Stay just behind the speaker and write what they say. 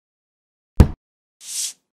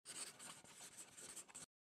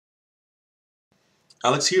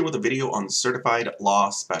Alex here with a video on Certified Law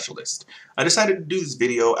Specialist. I decided to do this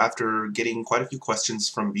video after getting quite a few questions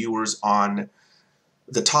from viewers on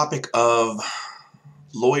the topic of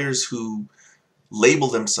lawyers who label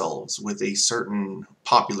themselves with a certain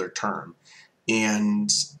popular term, and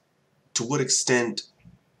to what extent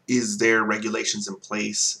is there regulations in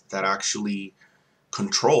place that actually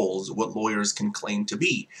controls what lawyers can claim to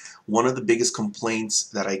be. One of the biggest complaints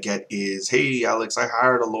that I get is, hey Alex, I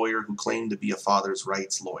hired a lawyer who claimed to be a father's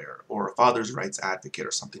rights lawyer or a father's rights advocate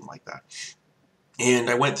or something like that. And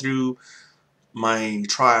I went through my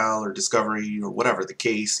trial or discovery or whatever the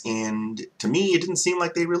case, and to me it didn't seem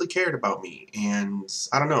like they really cared about me. And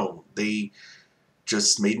I don't know, they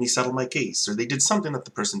just made me settle my case, or they did something that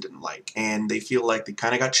the person didn't like, and they feel like they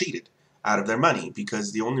kind of got cheated out of their money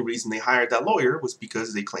because the only reason they hired that lawyer was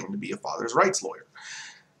because they claimed to be a father's rights lawyer.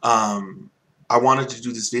 I wanted to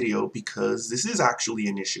do this video because this is actually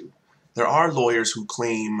an issue. There are lawyers who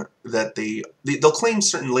claim that they'll claim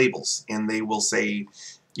certain labels, and they will say,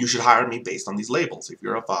 you should hire me based on these labels. If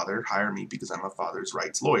you're a father, hire me because I'm a father's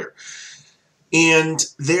rights lawyer. And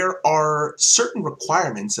there are certain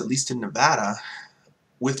requirements, at least in Nevada,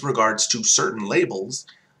 with regards to certain labels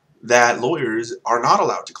that lawyers are not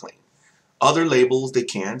allowed to claim. Other labels they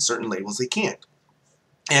can, certain labels they can't.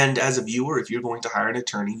 And as a viewer, if you're going to hire an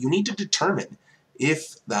attorney, you need to determine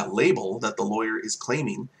if that label that the lawyer is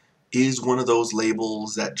claiming is one of those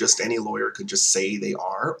labels that just any lawyer could just say they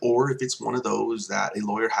are, or if it's one of those that a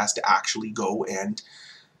lawyer has to actually go and,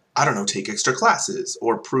 I don't know, take extra classes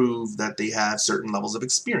or prove that they have certain levels of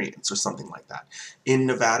experience or something like that. In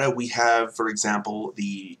Nevada, we have, for example,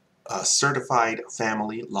 the Certified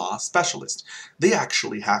Family Law Specialist. They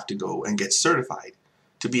actually have to go and get certified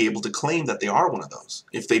to be able to claim that they are one of those.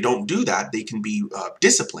 If they don't do that, they can be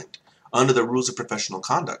disciplined under the rules of professional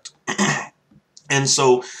conduct. And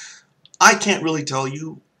so I can't really tell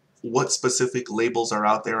you what specific labels are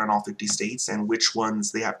out there in all 50 states and which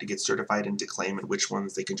ones they have to get certified in to claim and which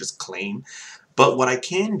ones they can just claim. But what I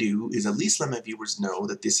can do is at least let my viewers know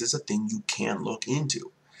that this is a thing you can look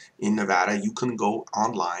into. In Nevada, you can go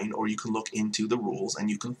online or you can look into the rules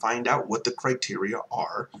and you can find out what the criteria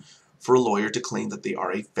are for a lawyer to claim that they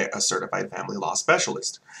are a certified family law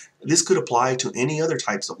specialist. This could apply to any other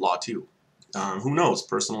types of law too. Who knows?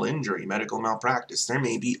 Personal injury, medical malpractice. There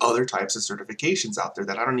may be other types of certifications out there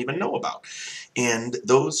that I don't even know about. And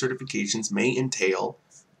those certifications may entail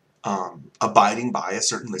abiding by a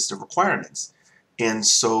certain list of requirements. And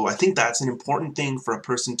so I think that's an important thing for a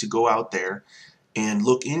person to go out there and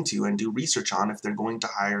look into and do research on if they're going to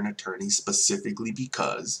hire an attorney specifically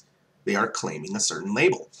because they are claiming a certain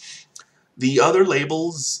label. The other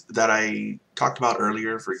labels that I talked about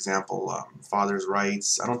earlier, for example, father's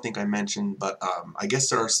rights, I don't think I mentioned, but I guess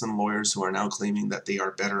there are some lawyers who are now claiming that they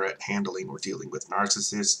are better at handling or dealing with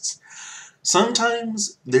narcissists.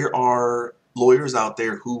 Sometimes there are lawyers out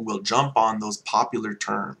there who will jump on those popular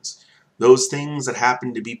terms, those things that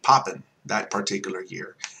happen to be popping that particular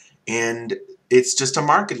year. And it's just a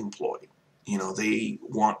marketing ploy. You know, they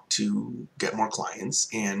want to get more clients,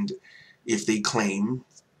 and if they claim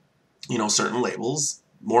certain labels,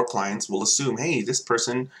 more clients will assume, hey, this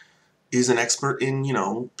person is an expert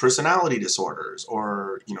in, personality disorders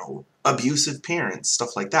or, abusive parents,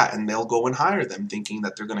 stuff like that. And they'll go and hire them thinking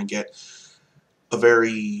that they're going to get a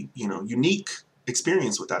very, unique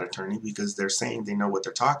experience with that attorney because they're saying they know what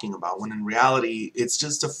they're talking about, when in reality, it's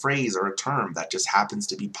just a phrase or a term that just happens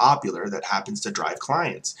to be popular, that happens to drive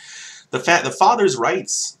clients. The father's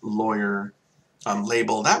rights lawyer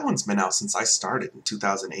label, that one's been out since I started in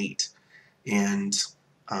 2008. And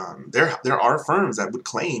there are firms that would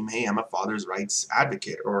claim, hey, I'm a father's rights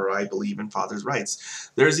advocate, or I believe in father's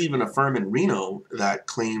rights. There's even a firm in Reno that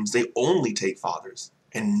claims they only take fathers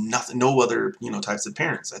and no other types of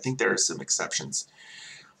parents. I think there are some exceptions,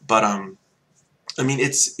 but I mean,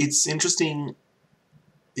 it's interesting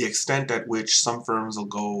the extent at which some firms will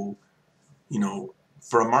go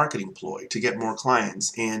for a marketing ploy to get more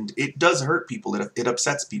clients, and it does hurt people. It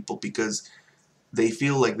upsets people because they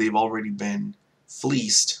feel like they've already been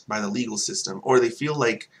fleeced by the legal system, or they feel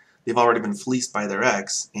like they've already been fleeced by their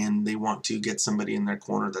ex, and they want to get somebody in their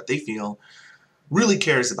corner that they feel really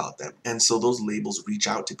cares about them. And so those labels reach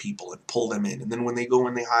out to people and pull them in. And then when they go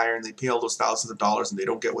and they hire and they pay all those thousands of dollars and they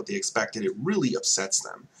don't get what they expected, it really upsets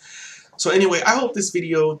them. So anyway, I hope this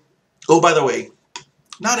video... Oh, by the way,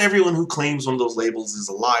 not everyone who claims one of those labels is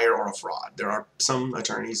a liar or a fraud. There are some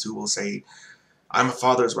attorneys who will say, I'm a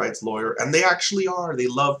father's rights lawyer, and they actually are. They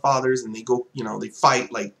love fathers, and they go, they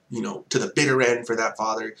fight like, to the bitter end for that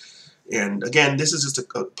father. And again, this is just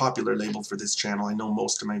a popular label for this channel. I know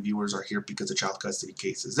most of my viewers are here because of child custody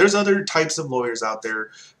cases. There's other types of lawyers out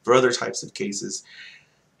there for other types of cases.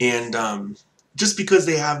 And just because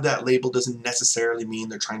they have that label doesn't necessarily mean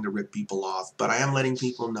they're trying to rip people off. But I am letting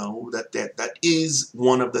people know that that is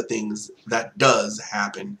one of the things that does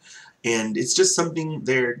happen. And it's just something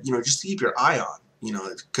there, you know, just to keep your eye on. You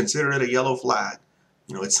know, consider it a yellow flag.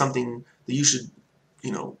 You know, it's something that you should,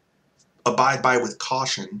 you know, abide by with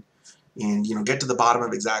caution, and, you know, get to the bottom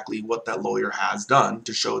of exactly what that lawyer has done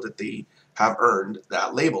to show that they have earned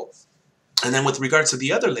that label. And then with regards to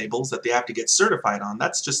the other labels that they have to get certified on,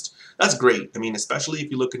 that's great. I mean, especially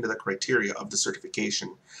if you look into the criteria of the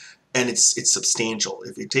certification, and it's substantial.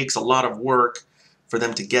 If it takes a lot of work for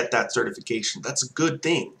them to get that certification, that's a good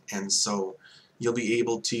thing. And so you'll be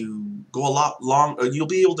able to go a lot you'll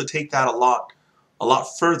be able to take that a lot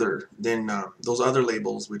further than those other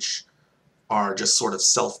labels, which are just sort of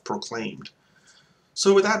self-proclaimed.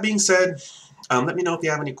 So with that being said, let me know if you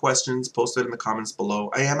have any questions. Post it in the comments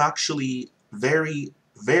below. I am actually very,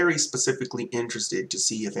 very specifically interested to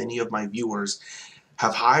see if any of my viewers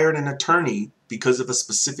have hired an attorney because of a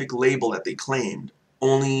specific label that they claimed,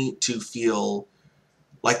 only to feel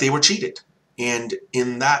like they were cheated. And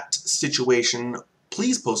in that situation,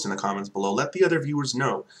 please post in the comments below. Let the other viewers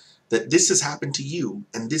know that this has happened to you,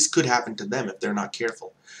 and this could happen to them if they're not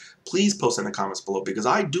careful. Please post in the comments below, because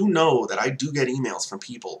I do know that I do get emails from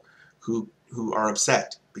people who are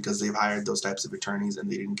upset because they've hired those types of attorneys and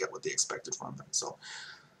they didn't get what they expected from them. So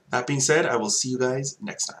that being said, I will see you guys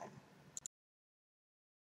next time.